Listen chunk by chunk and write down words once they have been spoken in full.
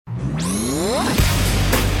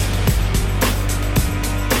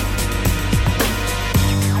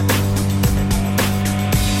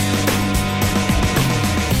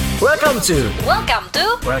Welcome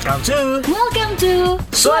to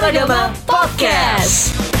Suara Gama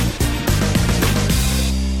Podcast.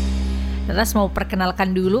 Lantas mau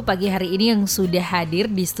perkenalkan dulu pagi hari ini yang sudah hadir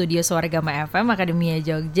di studio Suara Gama FM Akademia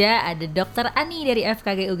Jogja. Ada Dr. Ani dari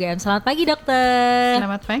FKG UGM. Selamat pagi dokter.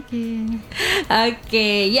 Selamat pagi.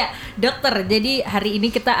 Oke, ya dokter. Jadi hari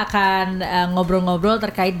ini kita akan ngobrol-ngobrol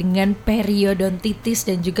terkait dengan periodontitis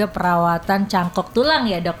dan juga perawatan cangkok tulang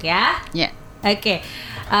ya dok ya. Ya. Oke.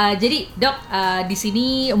 Jadi dok, di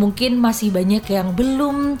sini mungkin masih banyak yang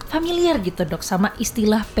belum familiar gitu dok sama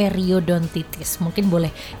istilah periodontitis. Mungkin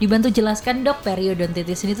boleh dibantu jelaskan dok,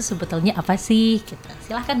 periodontitis ini tuh sebetulnya apa sih?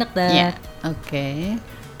 Silahkan dokter. Ya. Oke.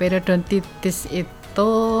 Periodontitis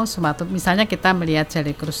itu suatu, misalnya kita melihat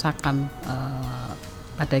jadi kerusakan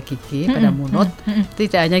pada gigi, pada mulut,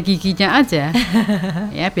 tidak hanya giginya aja.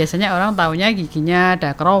 Ya, biasanya orang taunya giginya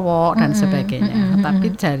ada kerowok dan sebagainya.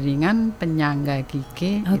 Tapi jaringan penyangga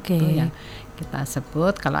gigi itu yang kita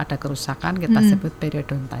sebut, kalau ada kerusakan kita sebut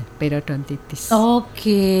periodontitis.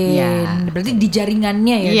 Oke. Ya. Berarti di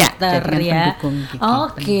jaringannya ya dokter jaringan ya. pendukung gigi.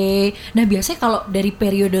 Oke. Nah, biasanya kalau dari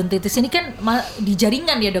periodontitis ini kan di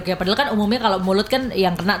jaringan ya dok ya. Padahal kan umumnya kalau mulut kan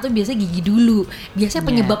yang kena tuh biasanya gigi dulu. Biasanya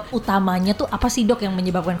penyebab utamanya tuh apa sih dok yang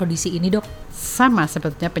menyebabkan kondisi ini dok? Sama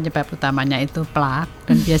sebetulnya penyebab utamanya itu plak,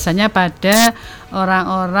 dan biasanya pada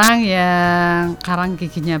orang-orang yang karang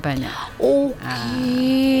giginya banyak.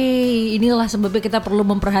 Inilah sebabnya kita perlu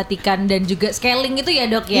memperhatikan dan juga scaling itu ya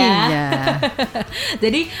dok ya. Iya.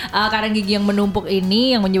 Jadi karang gigi yang menumpuk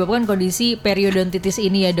ini yang menyebabkan kondisi periodontitis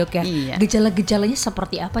ini ya dok ya. Iya. Gejala-gejalanya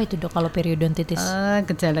seperti apa itu dok kalau periodontitis?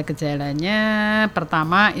 Gejala-gejalanya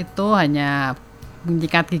pertama itu hanya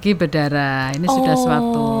menyikat gigi berdarah. Ini sudah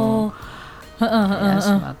suatu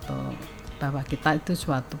bahwa kita itu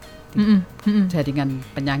suatu jaringan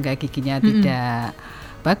penyangga giginya tidak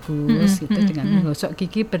bagus gitu, dengan menggosok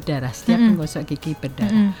gigi berdarah. Setiap menggosok gigi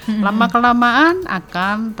berdarah, lama-kelamaan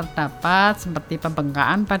akan terdapat seperti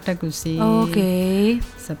pembengkakan pada gusi.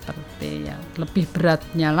 Seperti yang lebih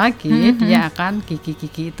beratnya lagi, dia akan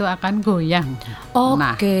gigi-gigi itu akan goyang.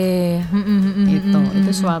 Nah,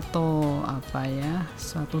 itu suatu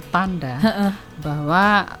suatu tanda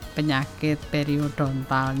bahwa penyakit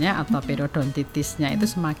periodontalnya atau periodontitisnya itu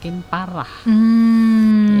semakin parah.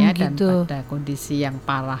 Dan pada kondisi yang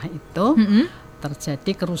parah itu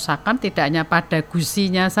terjadi kerusakan tidak hanya pada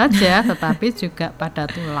gusinya saja, tetapi juga pada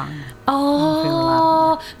tulang.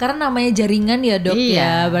 Karena namanya jaringan ya dok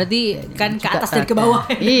ya, berarti kan ke atas dan ke bawah.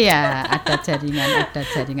 Iya, ada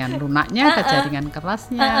jaringan lunaknya, ada jaringan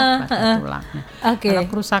kerasnya pada tulangnya. Kalau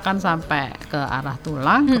kerusakan sampai ke arah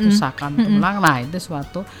tulang, kerusakan tulang, nah itu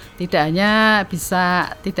suatu tidak hanya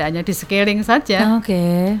di scaling saja,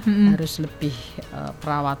 harus lebih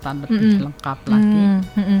perawatan lebih lengkap lagi,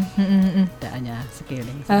 tidak hanya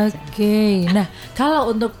scaling saja. Nah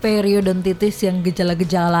kalau untuk periodontitis yang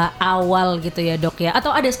gejala-gejala awal gitu ya dok ya,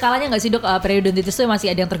 atau ada skalanya nggak sih dok, periodontitis itu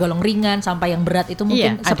masih ada yang tergolong ringan sampai yang berat, itu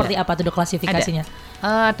mungkin seperti apa tuh dok klasifikasinya?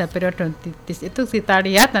 Ada periodontitis itu kita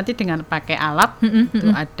lihat nanti dengan pakai alat, itu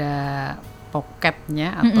ada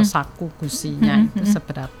poketnya atau saku gusinya itu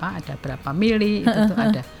seberapa, ada berapa mili, itu tuh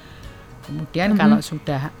ada. Kemudian kalau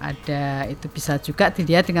sudah ada, itu bisa juga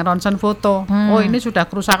dilihat dengan ronsen foto. Ini sudah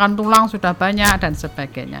kerusakan tulang sudah banyak dan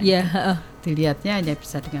sebagainya. Dilihatnya hanya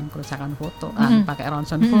bisa dengan kerusakan foto, pakai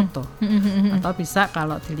ronsen foto. Atau bisa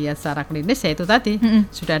kalau dilihat secara klinis ya itu tadi,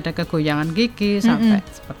 sudah ada kegoyangan gigi sampai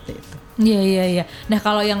seperti itu. Iya. Nah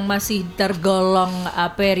kalau yang masih tergolong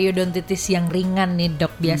periodontitis yang ringan nih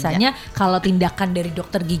dok, biasanya kalau tindakan dari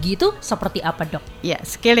dokter gigi itu seperti apa dok? Ya,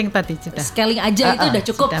 scaling tadi sudah. Scaling aja itu udah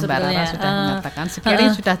cukup sudah, sebetulnya. Mbak Rara sudah mengatakan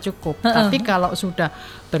scaling sudah cukup. Tapi kalau sudah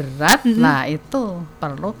berat, nah itu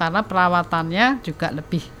perlu, karena perawatannya juga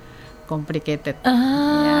lebih complicated.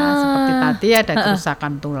 Ya, seperti tadi ada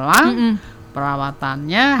kerusakan tulang.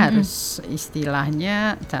 Perawatannya harus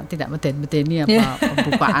istilahnya tidak meden-medeni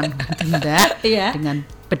pembukaan tidak dengan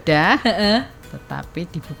bedah,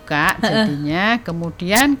 tetapi dibuka jadinya.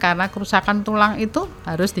 Kemudian karena kerusakan tulang itu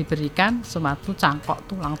harus diberikan suatu cangkok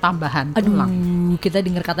tulang tambahan. Kita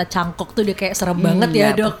dengar kata cangkok tuh dia kayak serem banget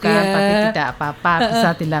ya dok. Tapi tidak apa-apa, bisa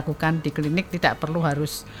dilakukan di klinik, tidak perlu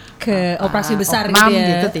harus ke operasi besar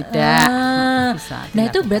gitu tidak. Bisa nah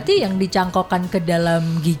itu berarti yang dicangkokkan ke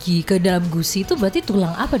dalam gigi, ke dalam gusi itu berarti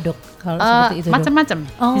tulang apa dok? Kalau seperti itu macam-macam.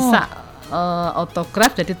 Bisa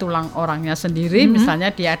autograf, jadi tulang orangnya sendiri,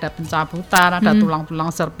 misalnya dia ada pencabutan, ada tulang-tulang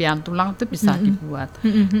serpian tulang, itu bisa dibuat.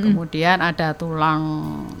 Kemudian ada tulang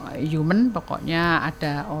human, pokoknya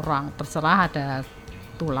ada orang, terserah ada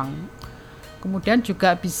tulang. Kemudian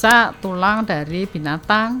juga bisa tulang dari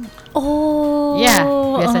binatang. Ya,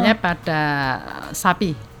 biasanya pada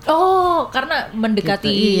sapi. karena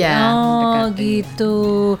mendekati. Gitu, iya, mendekati. Gitu.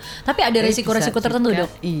 Tapi ada resiko-resiko tertentu, juga,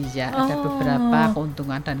 Dok? Iya, ada beberapa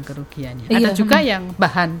keuntungan dan kerugiannya. Iya. Ada juga yang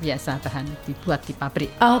bahan dibuat di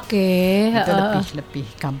pabrik. Oke. Itu lebih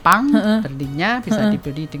gampang, berlinya bisa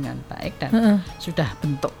dibeli dengan baik dan sudah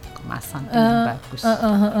bentuk kemasan dengan bagus.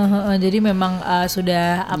 Jadi memang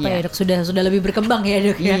sudah ya, Dok, sudah lebih berkembang ya,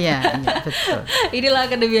 Dok ya. Iya, betul. Inilah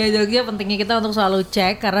Akademia Jogja, pentingnya kita untuk selalu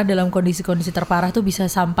cek karena dalam kondisi-kondisi terparah tuh bisa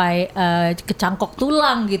sampai ke cangkok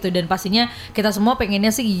tulang gitu, dan pastinya kita semua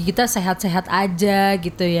pengennya sih gigi kita sehat-sehat aja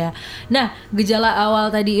gitu ya. Nah, gejala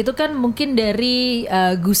awal tadi itu kan mungkin dari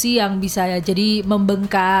gusi yang bisa jadi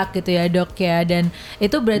membengkak gitu ya, Dok ya, dan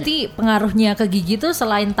itu berarti pengaruhnya ke gigi tuh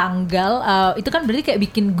selain tanggal itu kan berarti kayak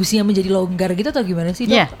bikin gusinya menjadi longgar gitu atau gimana sih,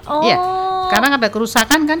 Dok? Iya. Karena ada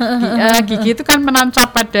kerusakan kan gigi itu kan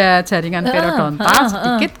menancap pada jaringan periodontal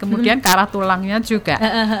sedikit, kemudian ke arah tulangnya juga.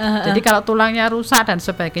 Jadi kalau tulangnya rusak dan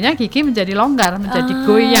sebagainya, gigi menjadi longgar, menjadi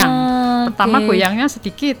goyang. Pertama goyangnya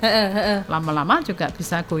sedikit, lama-lama juga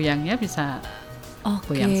bisa goyangnya bisa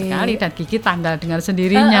goyang sekali dan gigi tanggal dengan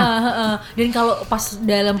sendirinya. Dan kalau pas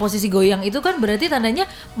dalam posisi goyang itu kan berarti tandanya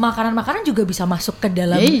makanan-makanan juga bisa masuk ke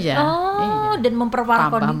dalam. Iya. Dan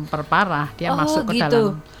memperparah dia masuk ke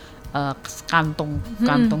dalam kantung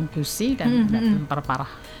gusi dan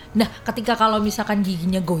memperparah. Nah, ketika kalau misalkan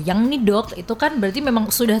giginya goyang nih, Dok, itu kan berarti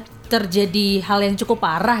memang sudah terjadi hal yang cukup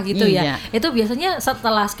parah gitu ya. Itu biasanya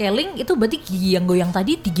setelah scaling itu berarti gigi yang goyang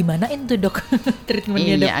tadi digimanain tuh, Dok?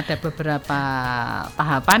 Treatmentnya, Dok? Iya, ada beberapa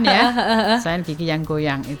tahapan ya. Selain gigi yang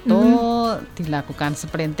goyang itu dilakukan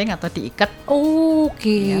splinting atau diikat.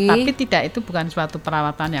 Ya, tapi itu bukan suatu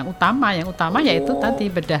perawatan yang utama. Yang utama yaitu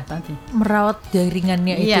tadi bedah tadi. Merawat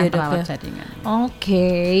jaringannya itu ya, Dok? Iya, merawat jaringan.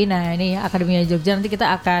 Nah ini Akademia Jogja, nanti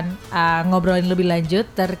kita akan ngobrolin lebih lanjut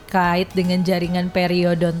terkait dengan jaringan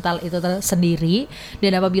periodontal itu sendiri.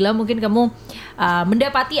 Dan apabila mungkin kamu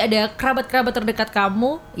mendapati ada kerabat-kerabat terdekat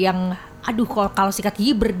kamu yang kalau sikat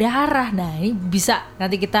gigi berdarah, nah ini bisa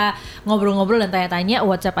nanti kita ngobrol-ngobrol dan tanya-tanya.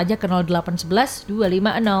 WhatsApp aja ke 0811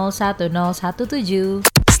 250 1017.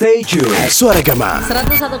 Stay tune, Suara Gama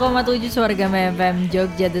 101,7 Suara Gama FM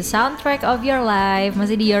Jogja, the soundtrack of your life.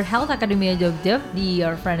 Masih di Your Health Academia Jogja, di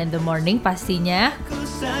Your Friend in the Morning pastinya.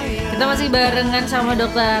 Kita masih barengan sama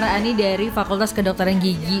Dokter Ani dari Fakultas Kedokteran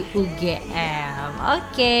Gigi UGM.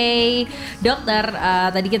 Oke, Dokter,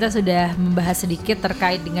 tadi kita sudah membahas sedikit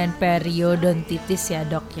terkait dengan periodontitis ya,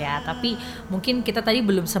 Dok ya. Tapi mungkin kita tadi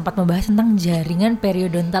belum sempat membahas tentang jaringan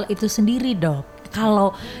periodontal itu sendiri, Dok.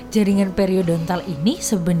 Kalau jaringan periodontal ini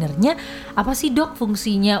sebenarnya apa sih, Dok,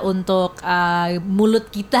 fungsinya untuk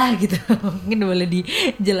mulut kita gitu? Mungkin boleh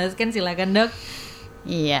dijelaskan, silakan, Dok.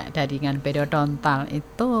 Iya, jaringan periodontal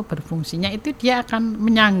itu berfungsinya itu dia akan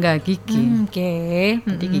menyangga gigi.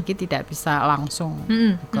 Jadi gigi tidak bisa langsung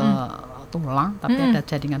ke tulang, tapi ada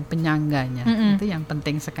jaringan penyangganya. Itu yang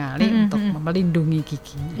penting sekali untuk melindungi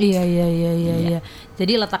giginya. Iya.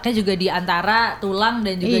 Jadi letaknya juga di antara tulang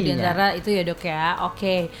dan juga di antara itu ya, Dok ya.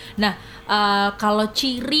 Oke. Nah, kalau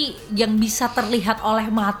ciri yang bisa terlihat oleh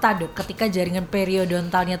mata, Dok, ketika jaringan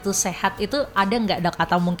periodontalnya tuh sehat itu ada nggak, Dok?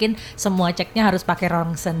 Atau mungkin semua ceknya harus pakai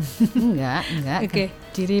rongsen? Enggak.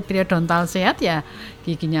 Ciri periodontal sehat ya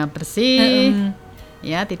giginya bersih.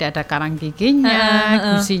 Ya, tidak ada karang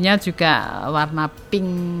giginya, gusinya juga warna pink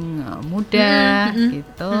muda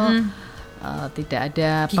gitu. Tidak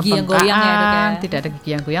ada gigi yang pembengkakan, goyang ya, Dok, ya? Tidak ada gigi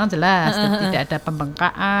yang goyang jelas, tidak ada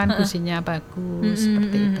pembengkakan, gusinya bagus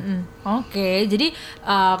seperti itu. Oke, jadi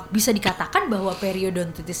bisa dikatakan bahwa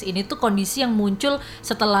periodontitis ini tuh kondisi yang muncul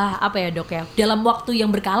setelah apa ya, Dok ya? Dalam waktu yang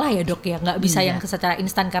berkala ya, Dok ya, nggak bisa yang secara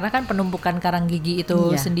instan karena kan penumpukan karang gigi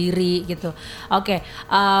itu sendiri gitu. Oke,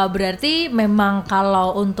 berarti memang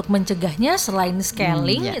kalau untuk mencegahnya selain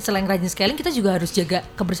scaling, selain rajin scaling, kita juga harus jaga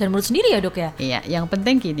kebersihan mulut sendiri ya, Dok ya? Iya, yang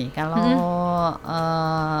penting gini, kalau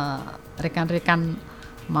rekan-rekan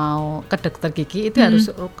mau ke dokter gigi itu harus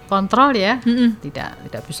kontrol ya.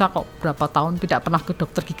 Tidak bisa kok berapa tahun tidak pernah ke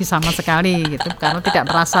dokter gigi sama sekali gitu, karena tidak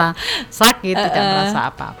merasa sakit, tidak merasa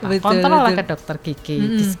apa-apa. Kontrol ke dokter gigi,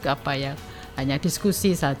 hanya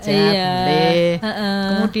diskusi saja boleh.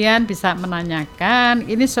 Kemudian bisa menanyakan,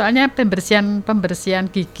 ini soalnya pembersihan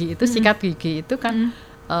gigi itu, sikat gigi itu kan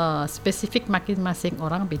spesifik masing-masing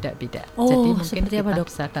orang beda-beda. Jadi mungkin kita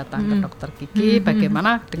bisa datang ke dokter gigi,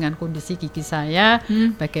 bagaimana dengan kondisi gigi saya,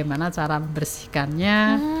 bagaimana cara membersihkannya.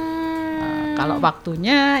 Kalau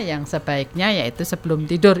waktunya yang sebaiknya yaitu sebelum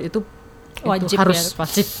tidur itu wajib, harus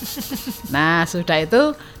wajib. Nah,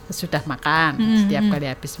 sudah makan, setiap kali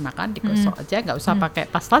habis makan digosok aja, nggak usah pakai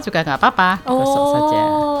pasta juga nggak apa-apa, digosok saja.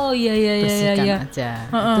 Iya. Bersihkan aja.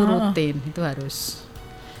 Itu rutin, itu harus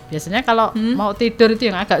Biasanya kalau mau tidur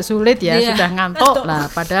itu yang agak sulit ya, Iya. sudah ngantuk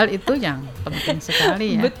lah. Padahal itu yang penting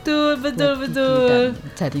sekali ya. Betul. buat gigi dan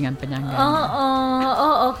jaringan penyangga.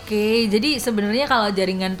 Oke. Jadi sebenarnya kalau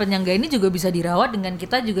jaringan penyangga ini juga bisa dirawat dengan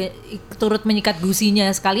kita juga turut menyikat gusinya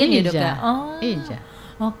sekalian ya dok ya. Iya.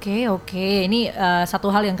 Oke. Ini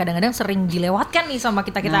satu hal yang kadang-kadang sering dilewatkan nih sama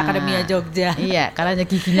kita Akademia Jogja. Iya, karena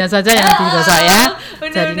giginya saja yang dirosak ya.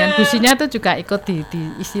 Jaringan gusinya itu juga ikut di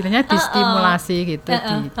istilahnya distimulasi gitu,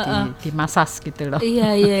 dimasas gitu loh.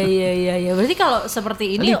 Iya. Berarti kalau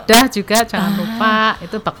seperti ini Lidah juga jangan lupa,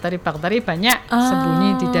 itu bakteri-bakteri banyak sembunyi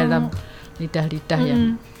di dalam lidah-lidah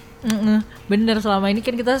yang bener, selama ini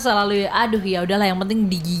kan kita selalu ya udahlah yang penting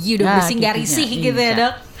di gigi udah bersih nggak risih gitu ya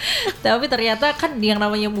dok. Tapi ternyata kan yang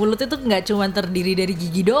namanya mulut itu nggak cuma terdiri dari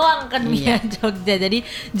gigi doang kan Mia Jogja, jadi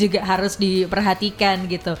juga harus diperhatikan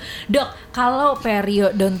gitu. Dok, kalau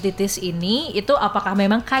periodontitis ini itu apakah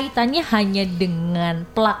memang kaitannya hanya dengan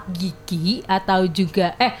plak gigi atau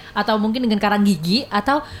juga atau mungkin dengan karang gigi,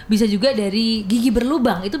 atau bisa juga dari gigi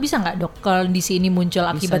berlubang? Itu bisa nggak dok kondisi ini muncul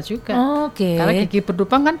akibat? bisa juga. Oke. Karena gigi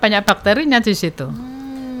berlubang kan banyak bakterinya di situ.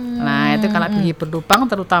 Nah itu kalau gigi berlubang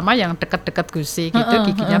terutama yang dekat-dekat gusi gitu,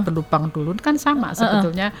 giginya berlubang dulu kan sama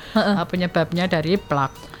sebetulnya penyebabnya dari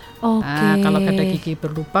plak. Nah, kalau ada gigi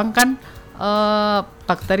berlubang kan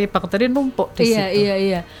bakteri-bakteri numpuk di situ.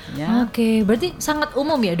 Iya. Ya. Oke, berarti sangat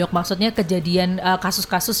umum ya dok, maksudnya kejadian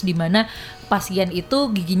kasus-kasus di mana pasien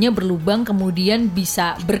itu giginya berlubang kemudian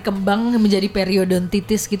bisa berkembang menjadi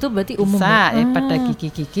periodontitis gitu, berarti umum Bisa ya? pada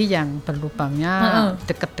gigi-gigi yang berlubangnya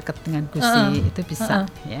dekat-dekat dengan gusi itu bisa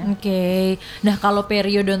ya. Oke. Nah, kalau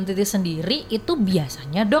periodontitis sendiri itu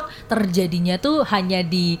biasanya dok terjadinya tuh hanya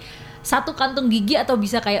di satu kantung gigi atau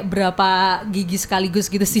bisa kayak berapa gigi sekaligus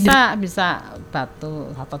gitu sih? Bisa satu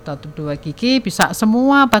atau dua gigi, bisa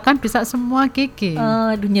semua, bahkan bisa semua gigi.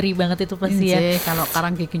 Aduh nyeri banget itu pasti ya. Kalau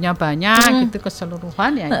karang giginya banyak gitu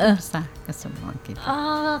keseluruhan ya itu bisa ke semua gigi.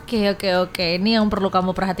 Oke. Ini yang perlu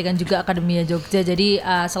kamu perhatikan juga Akademia Jogja. Jadi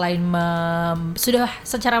selain sudah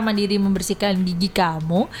secara mandiri membersihkan gigi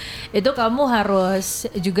kamu, itu kamu harus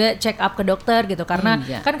juga check up ke dokter gitu. Karena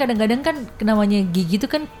kan kadang-kadang kan namanya gigi itu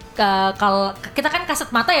kan kalau kita kan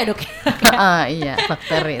kasat mata ya dok. Iya,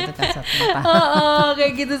 bakteri itu kasat mata.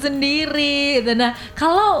 Kayak gitu sendiri. Nah,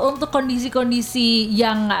 kalau untuk kondisi-kondisi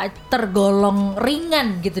yang tergolong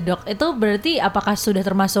ringan gitu dok, itu berarti apakah sudah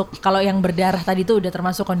termasuk, kalau yang berdarah tadi itu udah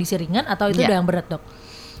termasuk kondisi ringan atau itu udah yang berat dok?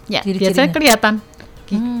 Ya, biasanya kelihatan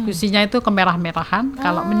gusinya itu kemerah-merahan.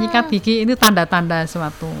 Kalau menyikat gigi ini tanda-tanda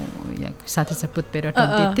suatu yang bisa disebut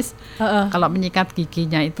periodontitis. Kalau menyikat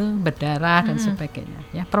giginya itu berdarah dan sebagainya.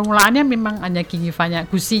 Ya, permulaannya memang hanya gingiva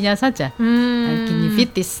gusinya saja,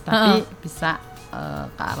 gingivitis, tapi bisa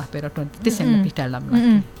ke arah periodontitis yang lebih dalam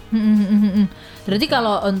lagi. Berarti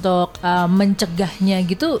kalau untuk mencegahnya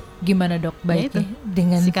gitu gimana dok baiknya?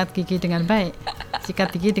 Dengan sikat gigi dengan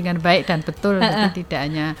baik, dan betul, jadi tidak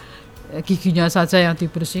hanya giginya saja yang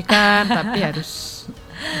dibersihkan, tapi harus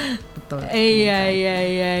betul.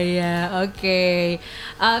 Iya. Oke.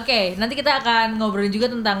 Nanti kita akan ngobrolin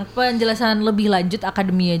juga tentang penjelasan lebih lanjut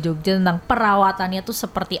Akademia Jogja tentang perawatannya tuh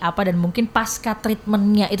seperti apa, dan mungkin pasca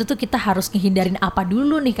treatmentnya itu tuh kita harus ngehindarin apa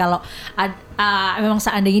dulu nih kalau memang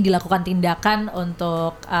seandainya dilakukan tindakan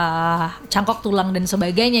untuk cangkok tulang dan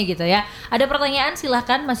sebagainya gitu ya. Ada pertanyaan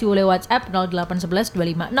silahkan, masih boleh WhatsApp 0811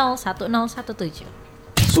 250 1017.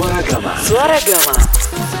 Suara Gama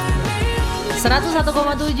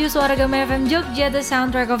 101,7 Suara Gama FM Jogja, the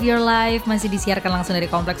soundtrack of your life. Masih disiarkan langsung dari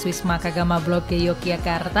Kompleks Wisma Kagama Blok G,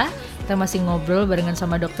 Yogyakarta. Kita masih ngobrol barengan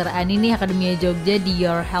sama Dr. Ani nih, Akademia Jogja di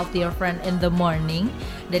Your Healthier Friend in the Morning.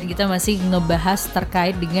 Dan kita masih ngebahas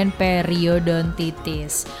terkait dengan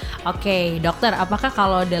periodontitis. Oke, dokter, apakah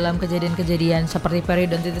kalau dalam kejadian-kejadian seperti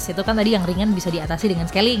periodontitis itu kan tadi yang ringan bisa diatasi dengan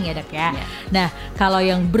scaling ya dok ya? Nah, kalau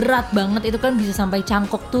yang berat banget itu kan bisa sampai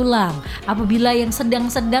cangkok tulang. Apabila yang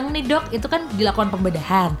sedang-sedang nih dok, itu kan dilakukan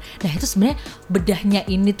pembedahan. Nah, itu sebenarnya bedahnya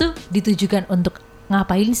ini tuh ditujukan untuk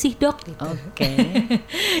ngapain sih dok? Gitu. Oke.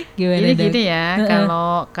 Gimana dok? Gini ya,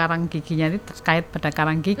 kalau karang giginya ini terkait pada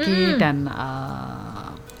karang gigi dan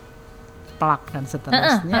plak dan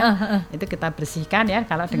seterusnya, itu kita bersihkan ya.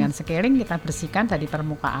 Kalau dengan scaling kita bersihkan dari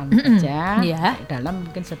permukaan saja, dalam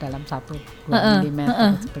mungkin sedalam 1-2 mm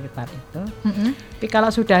sekitar itu. Tapi kalau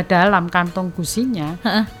sudah dalam kantung gusinya,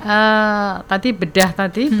 tadi bedah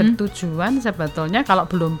tadi bertujuan sebetulnya kalau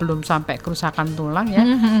belum sampai kerusakan tulang ya,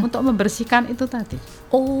 untuk membersihkan itu tadi.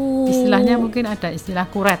 Istilahnya mungkin ada istilah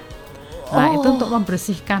kuret. Nah itu untuk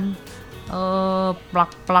membersihkan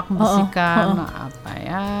plak-plak, membersihkan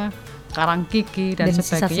karang gigi dan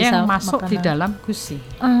sisa-sisa sebagainya yang masuk di makanan. dalam gusi.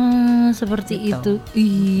 Seperti Gitu. itu.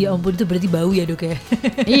 Iya ampun, itu berarti bau ya dok ya.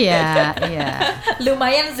 Iya.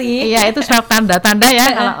 Lumayan sih. Iya, itu suatu tanda-tanda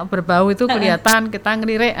ya kalau berbau itu kelihatan, kita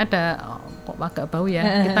ngelirik ada kok agak bau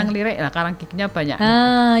ya. Kita ngelirik karang giginya banyak.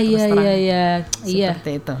 Iya.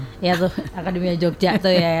 Seperti itu. Ya tuh Akademia Jogja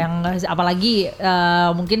tuh ya, yang apalagi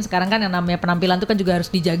mungkin sekarang kan yang namanya penampilan tuh kan juga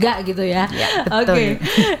harus dijaga gitu ya. betul. Oke.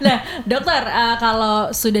 Nah, dokter,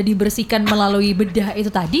 kalau sudah dibersihkan melalui bedah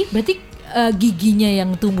itu tadi, berarti giginya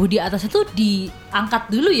yang tumbuh di atas itu diangkat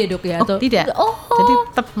dulu ya dok ya? Oh, tidak. Oh. Jadi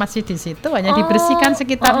tetap masih di situ, hanya dibersihkan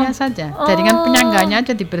sekitarnya saja. Jaringan penyangganya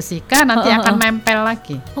aja dibersihkan, nanti akan nempel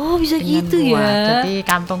lagi. Oh, bisa dengan gitu kuat. ya. Jadi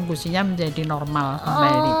kantong gusinya menjadi normal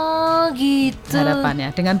kembali. Oh, gitu.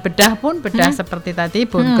 Harapannya. Dengan bedah pun, bedah seperti tadi,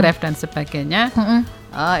 bone graft dan sebagainya,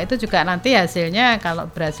 itu juga nanti hasilnya kalau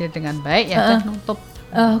berhasil dengan baik ya kan nutup.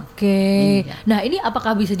 Oke. Iya. Nah, ini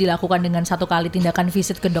apakah bisa dilakukan dengan satu kali tindakan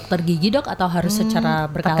visit ke dokter gigi dok, atau harus secara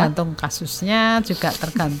berkala? Tergantung kasusnya, juga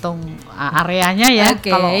tergantung areanya ya.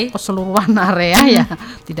 Oke. Kalau keseluruhan area ya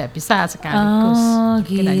tidak bisa sekaligus. Oh,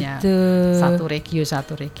 Mungkin hanya gitu. satu regio.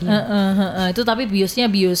 Itu tapi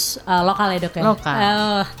biusnya bius lokal ya dok ya? Lokal.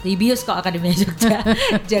 Di bius kok Akademia Jogja.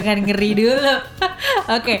 Jangan ngeri dulu.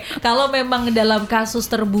 Oke, kalau memang dalam kasus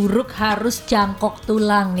terburuk harus cangkok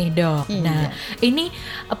tulang nih dok. Iya. Nah, ini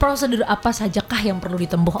prosedur apa sajakah yang perlu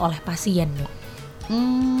ditempuh oleh pasien dok?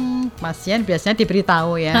 Pasien biasanya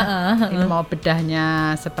diberitahu ya, ini mau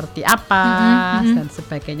bedahnya seperti apa dan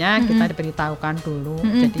sebagainya, kita diberitahukan dulu,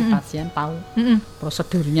 jadi pasien tahu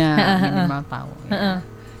prosedurnya, minimal tahu. Ya.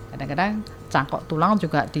 Kadang-kadang cangkok tulang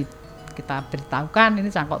juga kita beritahukan, ini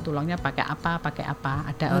cangkok tulangnya pakai apa.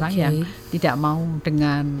 Ada orang yang tidak mau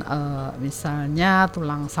dengan misalnya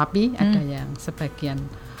tulang sapi, ada yang sebagian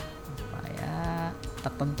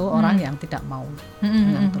tertentu orang yang tidak mau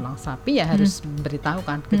dengan tulang sapi ya harus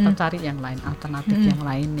memberitahukan, kita cari yang lain, alternatif yang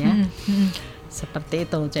lain ya. Seperti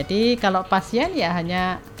itu. Jadi kalau pasien ya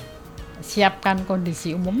hanya siapkan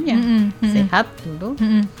kondisi umumnya, sehat dulu.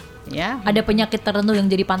 Ya. Ada penyakit tertentu yang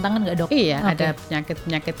jadi pantangan nggak dok? Iya, ada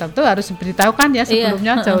penyakit tertentu harus diberitahukan ya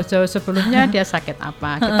sebelumnya, jauh-jauh sebelumnya dia sakit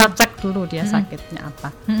apa. Kita cek dulu dia sakitnya apa.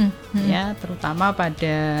 Ya, terutama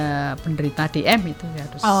pada penderita DM itu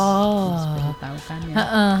harus diberitahukan ya.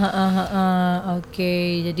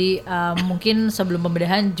 Oke, jadi mungkin sebelum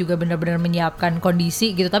pembedahan juga benar-benar menyiapkan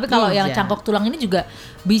kondisi gitu. Tapi kalau yang cangkok tulang ini juga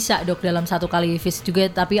bisa dok dalam satu kali visit juga,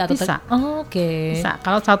 tapi atau bisa. Oke. Bisa.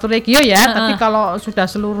 Kalau satu regio ya, tapi kalau sudah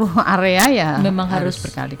seluruh area ya memang harus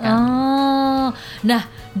berkali-kali. Nah,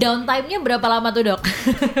 downtime-nya berapa lama tuh dok?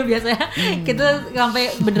 Biasanya kita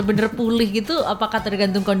sampai bener-bener pulih gitu, apakah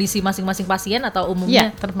tergantung kondisi masing-masing pasien atau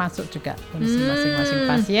umumnya? Ya, termasuk juga kondisi masing-masing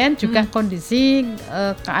pasien, juga kondisi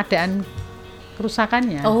keadaan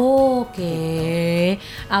kerusakannya. Oke.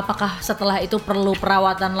 Apakah setelah itu perlu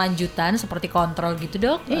perawatan lanjutan seperti kontrol gitu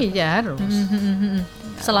dok? Iya, harus.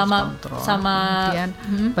 Selama kontrol. sama kemudian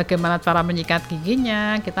bagaimana cara menyikat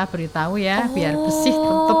giginya kita beritahu ya, biar bersih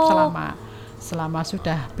tetap selama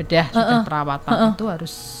sudah bedah, sudah perawatan itu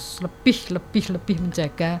harus lebih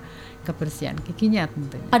menjaga kebersihan giginya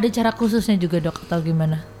tentunya. Ada cara khususnya juga dok atau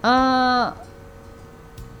gimana?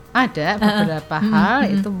 Ada beberapa hal,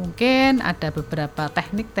 itu mungkin ada beberapa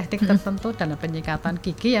teknik tertentu dalam penyikatan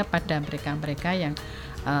gigi ya pada mereka yang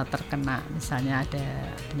terkena misalnya ada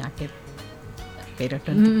penyakit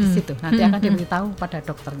periodontitis itu nanti akan diberitahu pada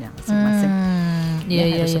dokternya masing-masing.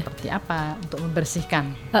 Harus seperti apa untuk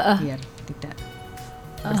membersihkan biar tidak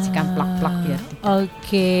bersihkan plak-plak biar tidak.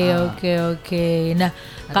 Oke. Nah,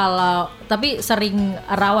 kalau tapi sering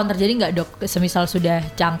rawan terjadi nggak dok, semisal sudah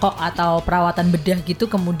cangkok atau perawatan bedah gitu,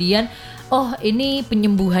 kemudian ini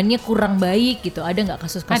penyembuhannya kurang baik gitu, ada nggak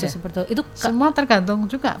kasus-kasus seperti itu? Semua tergantung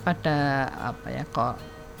juga pada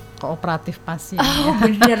kooperatif pasien.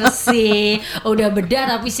 Bener sih, udah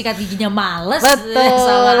bedah tapi sikat giginya males. Betul.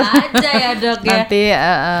 Salah aja ya dok ya. Nanti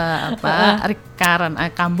recurrent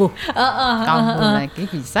kambuh lagi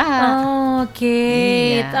bisa.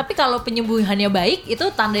 Oke. Iya. Tapi kalau penyembuhannya baik, itu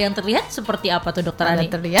tanda yang terlihat seperti apa tuh dokter Ani?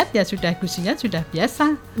 Terlihat ya sudah gusinya sudah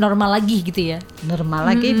biasa, normal lagi gitu ya.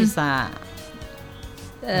 Normal lagi bisa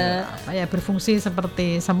berfungsi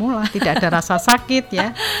seperti semula, tidak ada rasa sakit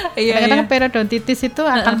ya. Kadang-kadang periodontitis itu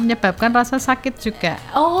akan menyebabkan rasa sakit juga.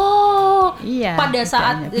 Iya. Iya. Pada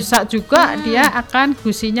saat bisa juga dia akan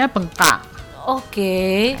gusinya bengkak.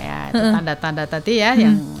 Oke. Kayak itu tanda-tanda tadi ya,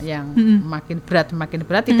 yang makin berat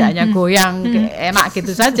tidak hanya goyang enak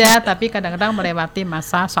gitu saja, tapi kadang-kadang melewati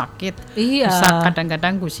masa sakit. Iya. Bisa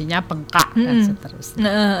kadang-kadang gusinya bengkak dan seterusnya.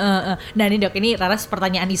 Nah ini dok, ini Raras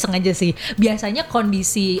pertanyaan iseng aja sih. Biasanya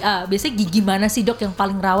biasanya gigi mana sih dok yang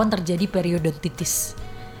paling rawan terjadi periodontitis?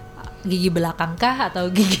 Gigi belakang kah atau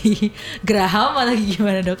gigi geraham atau gigi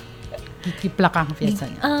mana dok? Gigi belakang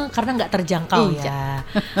biasanya. Karena nggak terjangkau ya.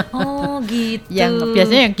 Oh gitu. Yang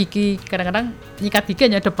biasanya yang gigi kadang-kadang nyikat gigi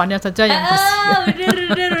hanya depannya saja yang bersih.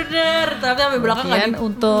 Bener. Tapi sampai belakang nggak.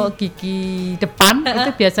 Untuk gigi depan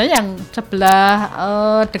itu biasanya yang sebelah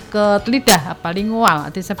deket lidah, lingual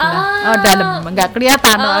di sebelah dalam, nggak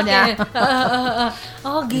kelihatan soalnya.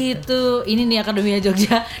 Oh gitu. Ini nih Akademia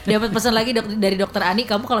Jogja dapat pesan lagi dari Dokter Ani,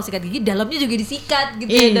 kamu kalau sikat gigi dalamnya juga disikat gitu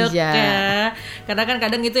ya dok ya. Karena kan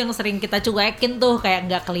kadang itu yang sering kita cuekin tuh, kayak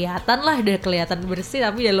nggak kelihatan lah, udah kelihatan bersih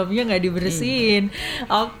tapi dalamnya nggak dibersihin.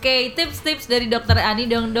 Oke, tips-tips dari Dokter Ani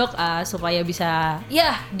dong dok, supaya bisa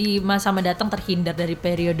ya di masa mendatang terhindar dari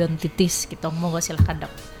periodontitis gitu. Monggo silahkan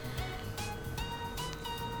dok.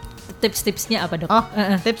 Tips-tipsnya apa dok?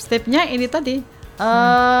 Tips-tipsnya ini tadi.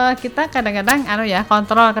 Kita kadang-kadang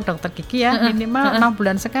kontrol ke dokter gigi ya, minimal 6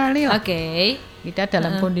 bulan sekali lah. Oke. Kita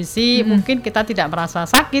dalam kondisi mungkin kita tidak merasa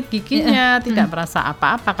sakit giginya, tidak merasa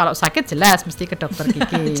apa-apa. Kalau sakit jelas mesti ke dokter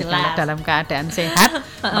gigi. Kalau dalam keadaan sehat,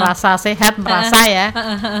 merasa ya,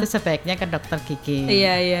 itu sebaiknya ke dokter gigi.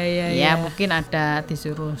 Iya. Mungkin ada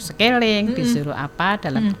disuruh scaling, disuruh apa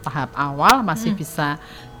dalam tahap awal masih bisa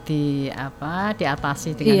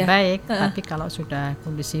diatasi dengan baik, tapi kalau sudah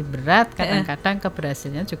kondisi berat kadang-kadang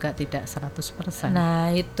keberhasilannya juga tidak 100%.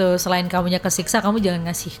 Nah itu, selain kamunya kesiksa, kamu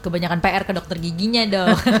jangan ngasih kebanyakan PR ke dokter giginya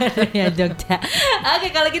dong. Ya Jogja.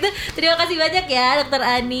 Oke, kalau gitu terima kasih banyak ya Dokter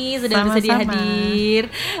Ani sudah bersedia hadir.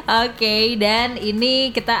 Oke, dan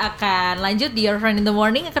ini kita akan lanjut di Your Friend in the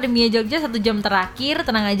Morning Akademia Jogja 1 jam terakhir.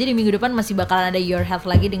 Tenang aja, di minggu depan masih bakalan ada Your Health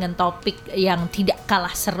lagi dengan topik yang tidak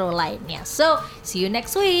kalah seru lainnya. So, see you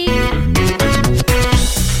next week.